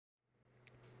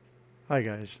Hi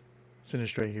guys,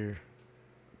 Sinister here,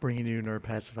 bringing you another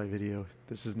Pacify video.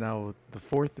 This is now the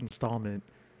fourth installment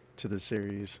to the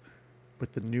series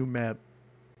with the new map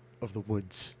of the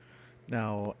woods.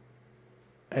 Now,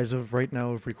 as of right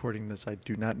now of recording this, I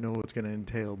do not know what it's going to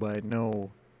entail, but I know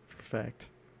for a fact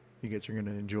you guys are going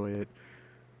to enjoy it.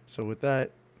 So with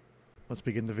that, let's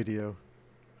begin the video.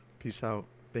 Peace out.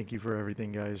 Thank you for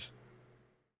everything, guys.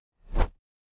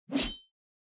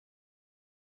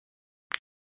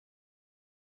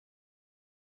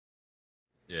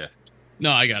 Yeah.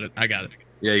 No, I got it. I got it.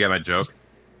 Yeah, you got my joke.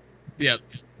 Yep.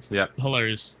 Yep.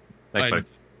 Hilarious. Thanks, buddy.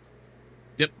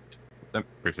 Yep.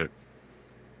 Appreciate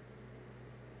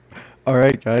it.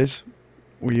 Alright, guys.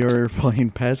 We are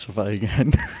playing Pacify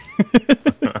again.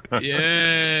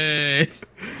 Yay!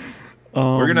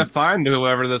 We're gonna find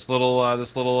whoever this little I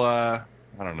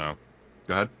don't know.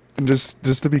 Go ahead. And just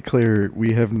to be clear,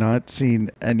 we have not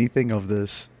seen anything of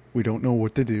this. We don't know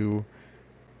what to do.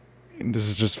 And this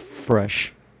is just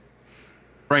fresh.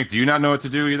 Frank, do you not know what to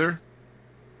do either?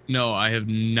 No, I have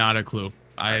not a clue.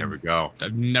 There we go.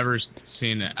 I've never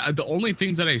seen it. The only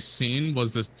things that I've seen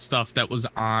was the stuff that was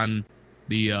on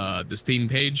the Steam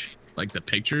page, like the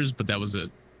pictures, but that was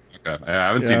it. Okay. I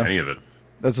haven't seen any of it.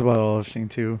 That's about all I've seen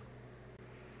too.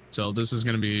 So this is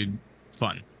gonna be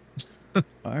fun.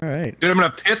 Alright. Dude, I'm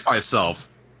gonna piss myself.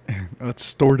 Let's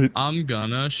start it. I'm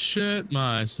gonna shit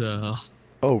myself.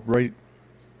 Oh, right.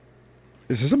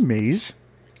 Is this a maze?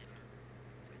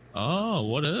 Oh,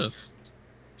 what if?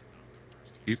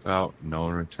 Keep out, no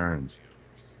returns.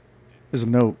 There's a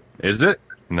note. Is it?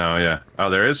 No, yeah. Oh,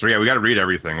 there is? Yeah, we gotta read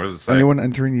everything. What does it say? Anyone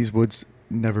entering these woods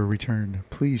never return.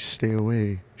 Please stay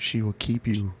away. She will keep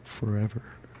you forever.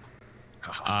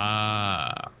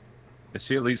 Ah, Is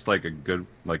she at least like a good,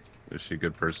 is she a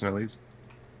good person at least?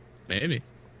 maybe.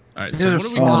 All right. So what are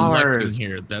we collecting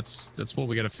here? That's what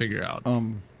we gotta figure out.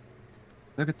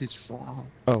 Look at these flowers.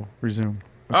 Oh, resume.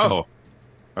 Okay. Oh.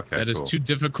 Okay. That is too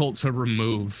difficult to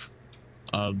remove.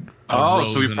 So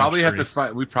we probably have to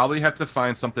find. We probably have to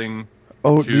find something.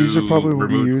 Oh, these are probably what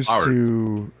we use flowers.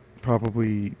 to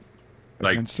probably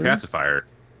like pacifier.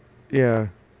 Yeah.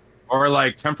 Or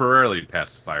like temporarily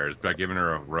pacifiers by giving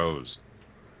her a rose.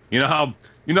 You know how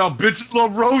bitches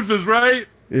love roses, right?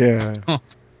 Yeah. Huh.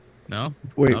 No.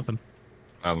 Wait. Nothing.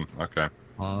 Okay.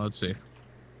 Let's see.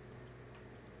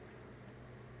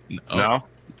 No.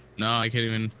 No, I can't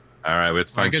even. All right, we have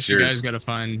to find I guess shears. you guys gotta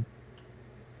find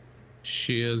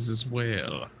shears as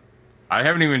well. I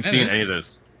haven't even seen any of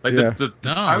this. Like the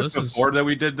times before that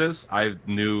we did this, I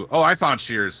knew. Oh, I found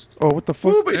shears. Oh, what the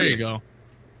fuck? Ooh, there you go.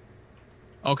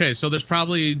 Okay, so there's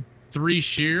probably 3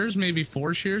 shears, maybe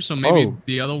 4 shears. So maybe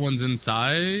the other one's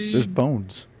inside. There's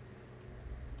bones.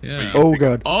 Yeah. Oh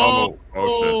god. Oh.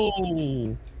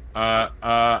 Oh.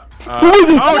 Oh,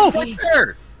 right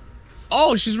there.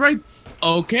 Oh, she's right.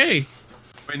 Okay.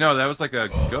 Wait, no, that was like a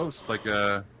ghost, like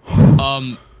a.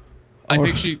 I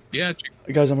think she. Yeah.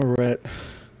 Guys, I'm a rat.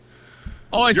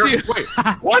 Oh, I see. Wait,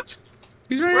 what?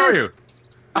 He's right Where here.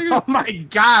 are you? Oh my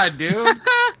god, dude.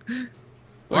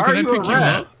 Why are you a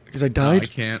rat? Because I died. No, I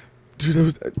can't.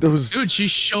 Dude, that was. Dude, she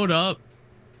showed up.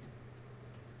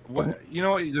 What? You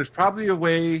know what? There's probably a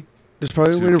way. There's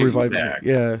probably a way to revive me.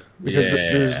 Yeah, because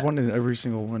Yeah. there's one in every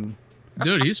single one.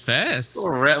 Dude, he's fast.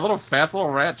 Little fast little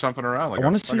rat jumping around. Like I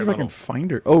want to see if I can find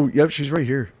her. Oh, yep, she's right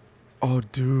here. Oh,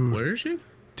 dude. Where is she?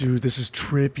 Dude, this is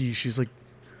trippy. She's like.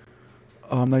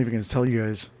 Oh, I'm not even gonna tell you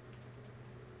guys.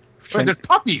 Wait, there's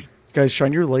puppies. Guys,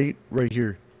 shine your light right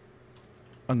here.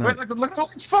 On that. Wait, look at all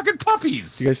these fucking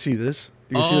puppies. Do you guys see this?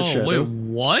 Do you see the shadow? Wait,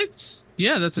 what?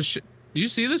 Yeah, that's a shit. Do you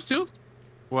see this too?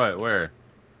 What? Where?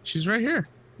 She's right here.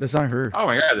 That's not her. Oh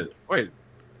my god! Wait.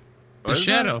 The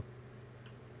shadow.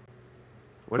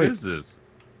 What is this?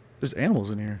 There's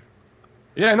animals in here.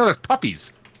 Yeah, I know. There's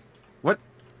puppies. What?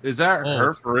 Is that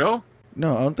her for real?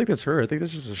 No, I don't think that's her. I think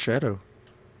that's just a shadow.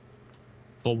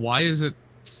 But why is it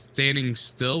standing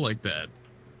still like that?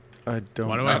 I don't.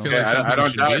 Why do I feel like I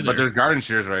don't doubt it, but there? there's garden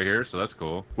shears right here, so that's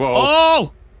cool. Whoa!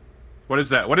 Oh! What is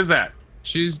that? What is that?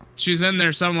 She's in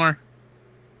there somewhere.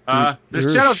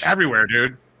 There's shadows everywhere,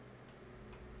 dude.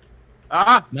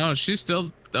 No, she's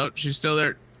still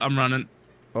there. I'm running.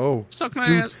 Oh, Suck my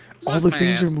dude, ass. all the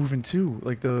things are moving too,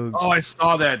 like the. Oh, I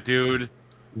saw that, dude.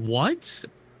 What?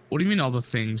 What do you mean all the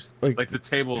things? Like the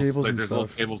tables like and there's stuff.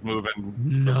 little tables moving,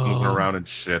 No. moving around and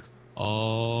shit.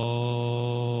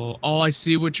 Oh, I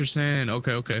see what you're saying.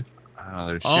 Okay.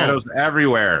 There's shadows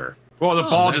everywhere. Whoa, the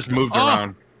ball just moved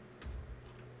around.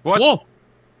 What? Whoa!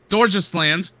 Door just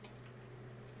slammed.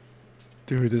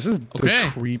 Dude, this is the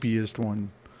creepiest one.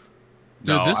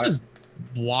 Dude, this is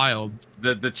wild.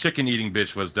 The chicken eating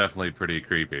bitch was definitely pretty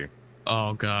creepy.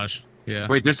 Oh gosh. Yeah.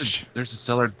 Wait, there's a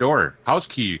cellar door. House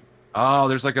key. Oh,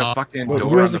 there's like a fucking Wait, door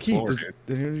who has on the key? floor, Did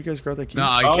dude. any of you guys grab that key? No,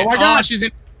 I Oh can't. my Oh, God. she's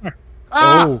in.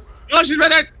 Ah! Oh, Oh, she's right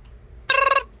there.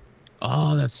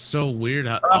 Oh, that's so weird.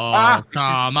 Oh,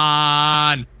 come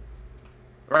on.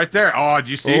 Right there. Oh, do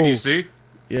you see? Do Oh. you see?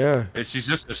 yeah. She's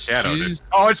just a shadow, dude. She's-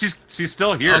 Oh, and she's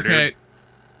still here, Okay. dude.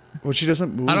 Well, she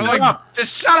doesn't move. How do Shut I- up!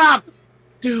 Just shut up!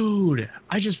 Dude,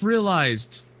 I just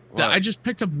realized that What? I just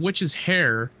picked up witch's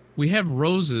hair. We have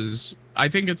roses. I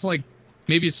think it's like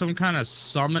maybe some kind of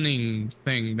summoning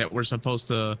thing that we're supposed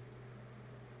to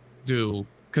do.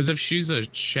 Because if she's a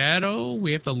shadow,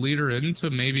 we have to lead her into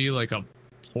maybe like a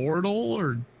portal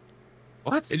or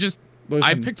What? it just.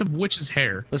 Listen, I picked up witch's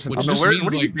hair. Listen, which I'm So just- means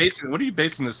what are you like basing? What are you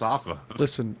basing this off of?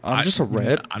 listen, I'm just a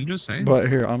rat, I'm just saying. but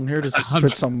here, I'm here to I'm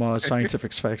spit some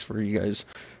scientific facts for you guys.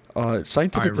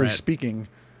 Scientifically rat. speaking,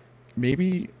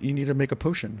 maybe you need to make a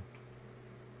potion.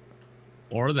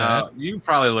 or that. You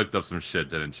probably looked up some shit,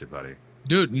 didn't you, buddy?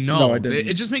 Dude, No, no. I didn't.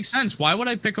 It just makes sense. Why would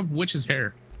I pick up witch's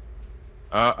hair?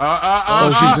 Oh,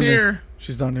 she's she's in there. here.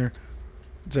 She's down there.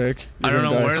 Zach, I you're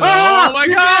don't know gonna where. die. The, oh my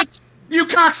you god! bitch! You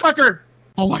cocksucker!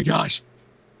 Oh my gosh!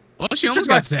 Well, she almost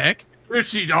got Zach.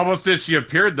 She almost did. She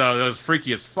appeared though. That was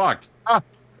freaky as fuck. I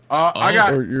Oh.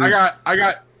 got. Or you're- I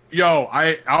got. Yo,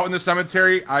 out in the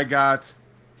cemetery. I got.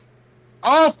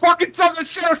 Oh fucking something!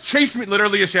 Shadow's chasing me.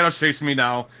 Literally, a shadow's chasing me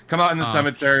now. Come out in the Oh.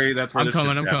 cemetery. That's where I'm this coming,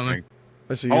 shit's I'm happening. coming.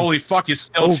 I see you. Holy fuck! He's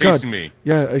still Oh, God. chasing me.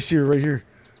 Yeah, I see her right here.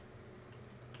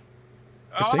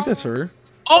 I think that's her.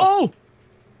 Oh!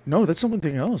 No, that's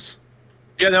something else.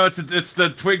 Yeah, no, it's the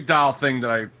twig doll thing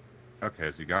that I. Okay,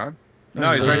 is he gone?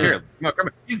 No, he's right here. No, come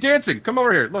on. He's dancing. Come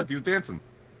over here. Look, he's dancing.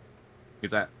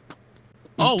 He's at.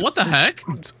 Oh, what the heck?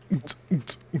 Yeah,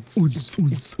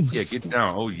 get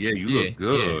down. Oh yeah, you look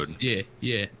good.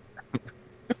 Yeah.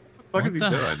 What are What you the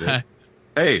doing, dude? heck?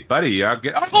 Hey, buddy,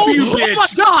 get. Oh, Oh, you oh my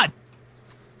bitch! god!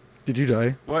 Did you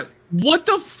die? What? What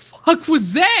the fuck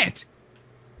was that?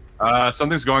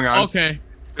 Something's going on. Okay.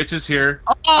 Bitch is here.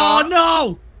 Oh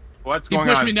no! What's He going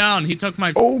pushed on? me down. He took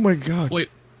my. Oh my god. Wait.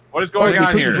 What is Oh, going they on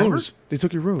took here? your rose. They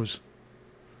took your rose.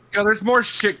 Yeah, there's more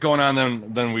shit going on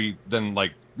than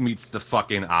like meets the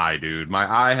fucking eye, dude. My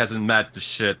eye hasn't met the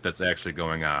shit that's actually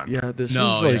going on. Yeah, this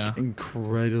No, is like yeah.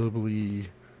 incredibly.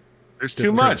 There's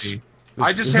too much. Crazy. I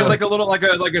this just is had like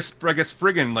a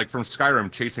Spriggan like from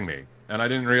Skyrim chasing me, and I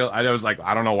didn't realize. I was like,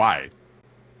 I don't know why.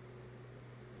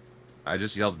 I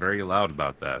just yelled very loud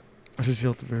about that. I just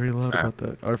yelled very loud about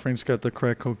that. Our friend's got the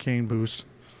crack cocaine boost.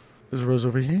 There's a rose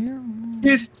over here.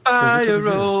 His what's over eye here?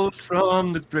 rose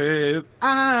from the grave.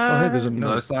 Oh, hey, there's a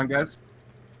Another note. song, guys.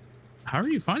 How are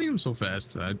you finding him so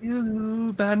fast?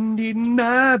 You bandy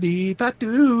nabby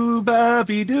ba-doo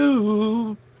babby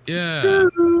doo. Yeah.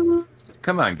 Doo.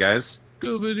 Come on, guys.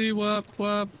 Goobity wop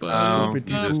wop.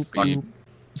 Scoopity this boop fucking- boop.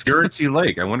 Purity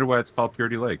Lake. I wonder why it's called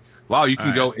Purity Lake. Wow, you can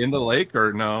All go in the lake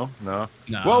or no? No,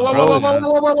 Whoa, whoa, whoa, whoa, whoa,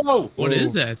 whoa, whoa, whoa! What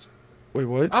is that? Wait,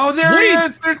 what? Oh, there Wait! he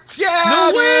is! There's yeah!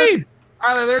 No dude! way!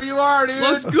 Tyler, there you are, dude!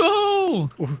 Let's go!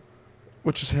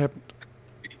 What just happened?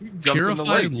 You jumped in the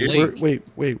Purified lake, dude. lake.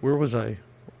 Wait, where was I?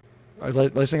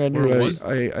 Last thing I Where knew, was-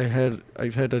 I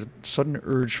had a sudden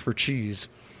urge for cheese.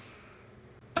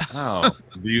 Oh,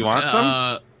 do you want some?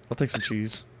 I'll take some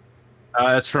cheese.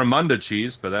 It's from Munda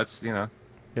cheese, but that's, you know,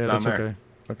 Yeah, down that's there. okay.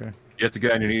 Okay. you have to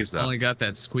get on your knees, I though. only got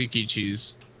that squeaky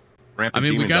cheese. Rampant I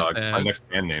mean, we Demon got Dog's that. my next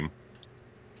band name.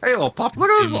 Hey, little pup, look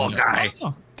at this little guy.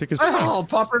 Oh, Take his Hey, little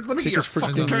pupper, let me Take get your his freaking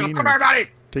fucking tail. wiener. Come here, buddy!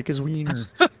 take his wiener.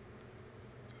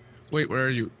 wait, where are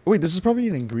you? Wait, this is probably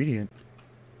an ingredient.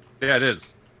 Yeah, it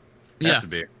is. It Yeah. has to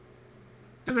be.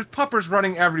 Dude, there's puppers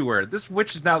running everywhere. This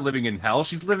witch is not living in hell.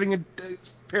 She's living in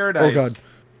paradise. Oh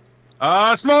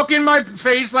god. Smoke in my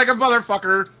face like a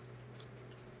motherfucker.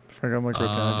 Frank, I'm like, what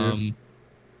can I do?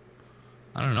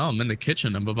 I don't know. I'm in the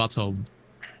kitchen. I'm about to whip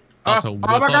my up some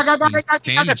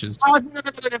sandwiches. Are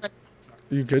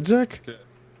you good, Zach?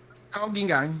 Oh, ging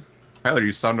gang. Tyler,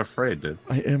 you sound afraid, dude.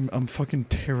 I'm fucking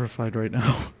terrified right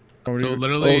now. So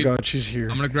literally, oh god, she's here.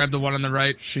 I'm gonna grab the one on the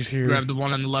right. She's here. Grab the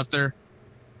one on the left there.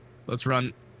 Let's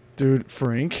run. Dude,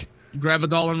 Frank. Grab a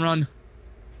doll and run.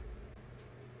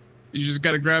 You just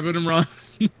gotta grab it and run.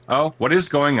 Oh, what is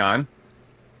going on?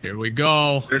 Here we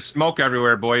go. There's smoke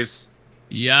everywhere, boys.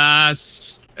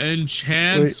 Yes.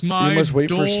 Enchants Wait, my you must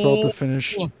wait for a spell to door.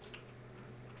 finish.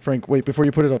 Frank, wait, before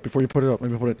you put it up, let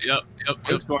me put it. Yep.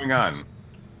 What's going on?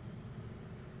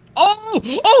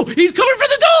 Oh! He's coming for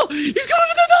the doll! He's coming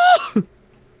for the doll!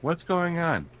 What's going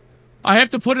on? I have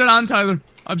to put it on, Tyler.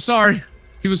 I'm sorry.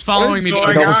 He was following me. What's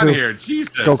got going one on too. here?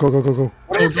 Jesus. Go.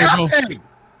 What is Go, go, go. happening?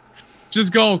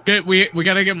 Just go. We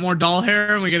gotta get more doll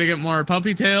hair and we gotta get more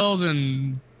puppy tails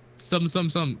and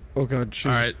Some. Oh god, she's.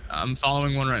 All right, I'm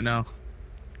following one right now.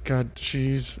 God,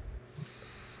 she's.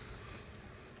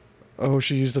 Oh,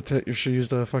 she used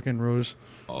the fucking rose.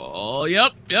 Oh,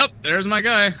 yep. There's my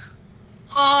guy.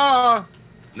 Ah!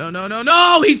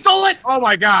 No! He stole it. Oh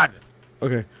my god!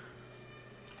 Okay.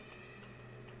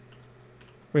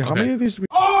 Wait, how Okay. many of these do we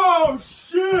have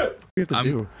to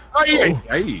do?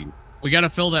 Hey. We gotta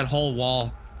fill that whole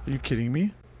wall. Are you kidding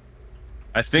me?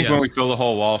 I think Yes. when we fill the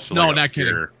whole wall, she'll No, like, not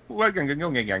kidding. appear.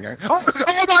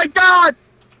 Oh my god!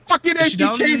 Fucking Is A, she she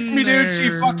down chased me, dude. She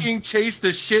there? fucking chased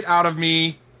the shit out of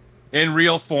me in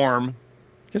real form. You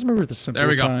guys remember the simpler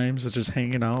we go. times of just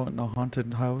hanging out in a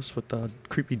haunted house with the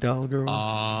creepy doll girl?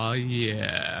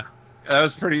 Yeah. That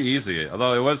was pretty easy.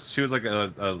 Although she was like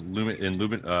a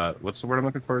what's the word I'm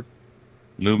looking for?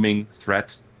 Looming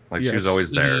threat. Like she was Yes.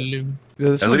 always there. Yeah,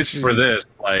 this At one least she- for this,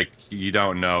 like you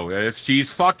don't know if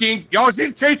she's fucking. Oh,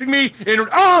 she's chasing me! You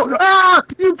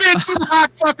bitch, you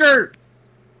cocksucker!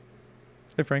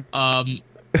 Hey, Frank.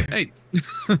 Hey,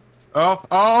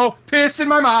 Oh, piss in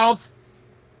my mouth.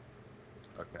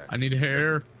 Okay. I need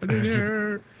hair.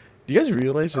 Do you guys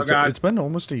realize Oh, God. it's been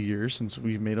almost a year since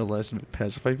we made a last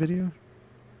Pacify video?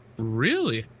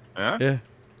 Really? Yeah. Yeah.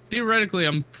 Theoretically,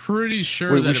 I'm pretty sure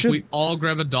Wait, we that if should- we all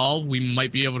grab a doll, we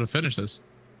might be able to finish this.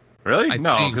 Really? I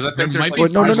No, think because I there think there's might like be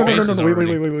Wait, no, five no, no, no, no, spaces no, wait,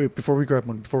 already. wait. Before we grab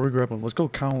one, let's go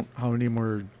count how many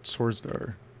more swords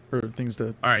there are, or things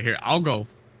that. All right, here, I'll go.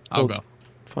 I'll go.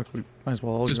 Fuck, we might as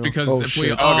well all Just go. because Oh, if we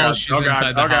shit. all- Oh god! she's Oh god!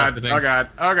 inside the Oh house, god! I think. Oh god!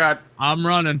 Oh god! I'm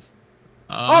running.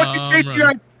 Oh, she's chasing you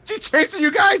guys! She's chasing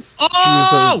you guys!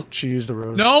 Oh! She used the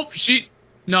rose. Nope.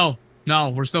 No,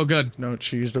 we're still good. No,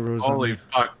 she used the rose. on Holy me.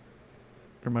 fuck!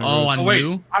 Or my Oh, rose. on Oh wait,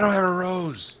 you? I don't have a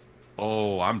rose.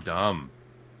 Oh, I'm dumb.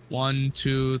 1,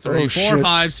 2, 3, Oh, 4, shit.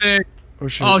 5, 6. Oh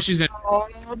shit. Oh, she's in. Oh,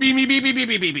 beep beep beep beep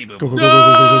beep beep beep. Go, go, go,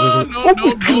 No, go, go,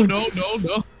 go, go, no, go, go. no, Oh my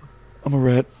God. no. I'm a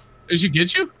rat. Did she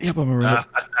get you? Yep, I'm a rat.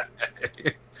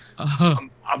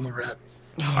 I'm a rat.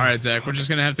 All right, Zach. We're just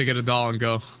gonna have to get a doll and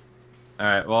go. All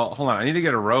right, well, hold on. I need to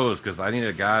get a rose because I need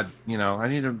I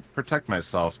need to protect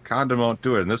myself. Condom won't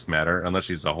do it in this matter unless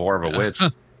she's a whore of a witch. I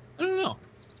don't know.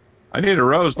 I need a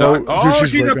rose, Oh, dog. dude, Oh, she's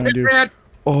she's right a behind you. pit rat.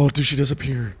 Oh, dude, she does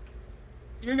appear.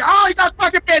 Oh, he's a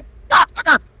fucking bitch.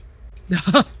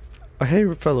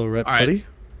 Hey, fellow rat All right. buddy.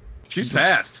 She's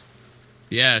fast.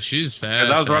 Yeah, she's fast.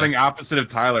 Because I was fast. running opposite of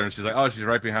Tyler, and she's like, "Oh, she's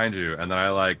right behind you." And then I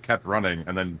like kept running,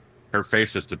 and then her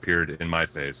face just appeared in my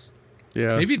face.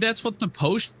 Yeah. Maybe that's what the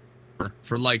potion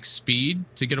for like speed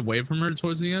to get away from her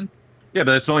towards the end. Yeah,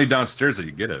 but it's only downstairs that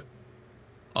you get it.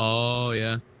 Oh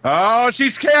yeah. Oh,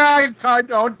 she's scared.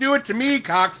 Don't do it to me,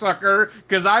 cocksucker,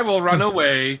 because I will run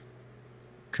away.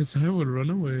 Cause I would run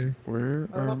away. Where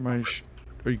are my?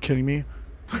 Are you kidding me?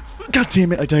 God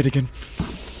damn it! I died again.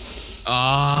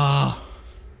 Ah,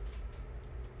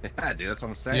 Yeah, dude, that's what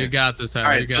I'm saying. you got this, Tyler.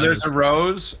 All You right, so got there's this. a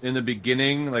rose in the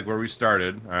beginning, like where we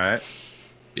started. All right,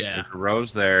 Yeah, there's a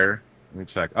rose there. Let me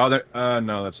check. Oh, there.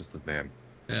 No, that's just the van.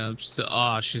 yeah. I'm still,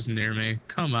 oh, she's near me.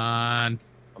 Come on.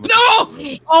 I'm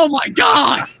No! Oh my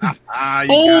God! Ah, you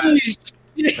got Holy it. shit!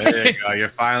 There you go. You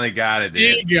finally got it,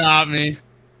 dude. You got me.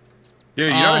 Dude,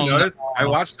 you ever Oh, notice? no. I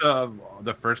watched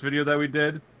the first video that we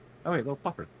did. Oh wait, little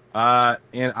puffer. And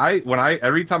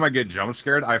every time I get jump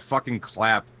scared, I fucking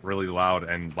clap really loud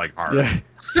and like hard. Yeah.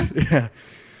 Yeah.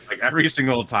 Like every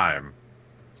single time.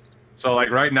 So like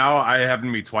right now, I happened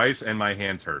to me twice, and my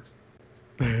hands hurt.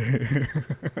 Kind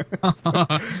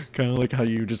of like how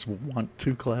you just want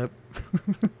to clap.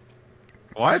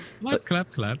 What? Clap,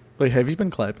 clap, clap. Like, have you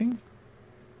been clapping?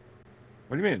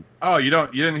 What do you mean? Oh, you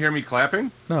didn't hear me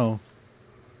clapping? No.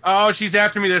 Oh, she's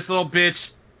after me, this little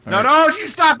bitch. All No, right. no, she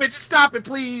stop it,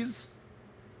 please.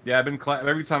 Yeah, I've been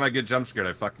every time I get jump scared,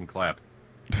 I fucking clap.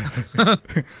 My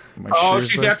Oh, shit's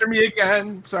she's like- after me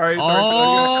again. Sorry.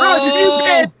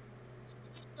 Oh!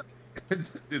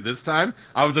 Dude, this time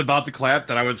I was about to clap,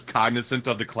 that I was cognizant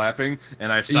of the clapping,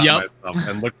 and I stopped Yep. myself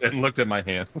and looked at my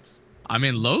hands. I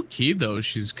mean, low key though,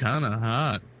 she's kind of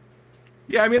hot.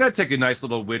 Yeah, I mean, I'd take a nice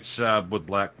little witch with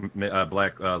black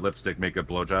lipstick makeup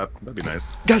blowjob. That'd be nice.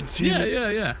 God damn Yeah,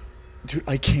 it. yeah. Dude,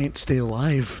 I can't stay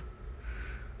alive.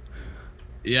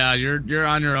 Yeah, you're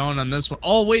on your own on this one.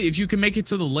 Oh wait, if you can make it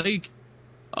to the lake.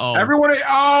 Oh, Everyone,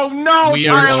 oh no, we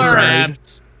are Tyler!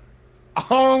 trapped.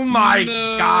 Oh my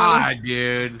No. god,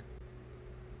 dude!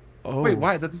 Oh. Wait,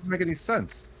 why? That doesn't make any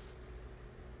sense.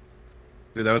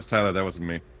 Dude, that was Tyler. That wasn't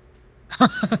me.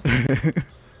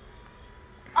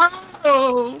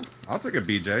 Oh, I'll take a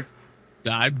BJ.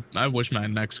 I wish my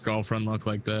next girlfriend looked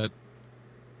like that.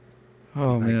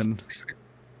 Oh, man.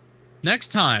 Next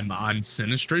time on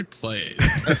Sinistry Plays.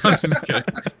 I'm just kidding.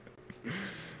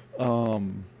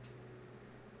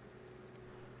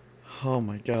 Oh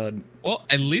my god. Well,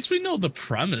 at least we know the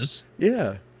premise.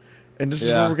 Yeah. And this is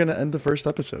where we're gonna end the first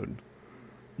episode.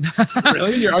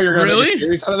 Really? You're gonna Really? make a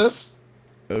series out of this?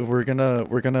 We're gonna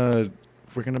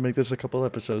make this a couple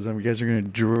episodes, and you guys are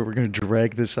we're gonna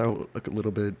drag this out a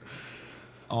little bit.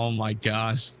 Oh my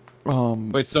gosh.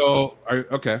 Wait, so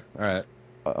okay, all right.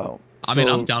 I mean,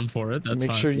 I'm down for it. That's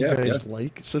make fine. sure you guys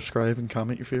like, subscribe, and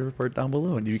comment your favorite part down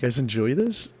below. And if you guys enjoy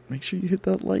this, make sure you hit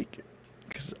that like,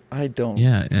 because I don't.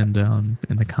 Yeah, and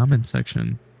in the comment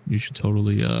section, you should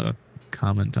totally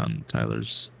comment on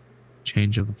Tyler's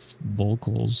change of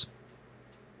vocals.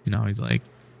 You know, he's like,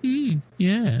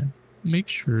 yeah, make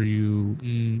sure you,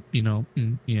 yeah.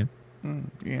 Yeah.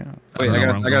 Wait,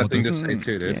 I got a thing to say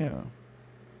too, dude.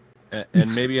 Yeah.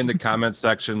 And maybe in the comment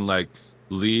section, like,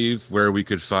 leave where we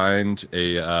could find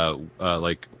a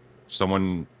like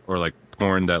someone or like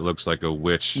porn that looks like a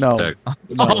witch. No. That,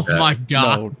 Oh my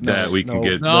god. that we can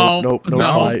get. No.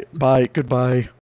 No. Bye. Goodbye.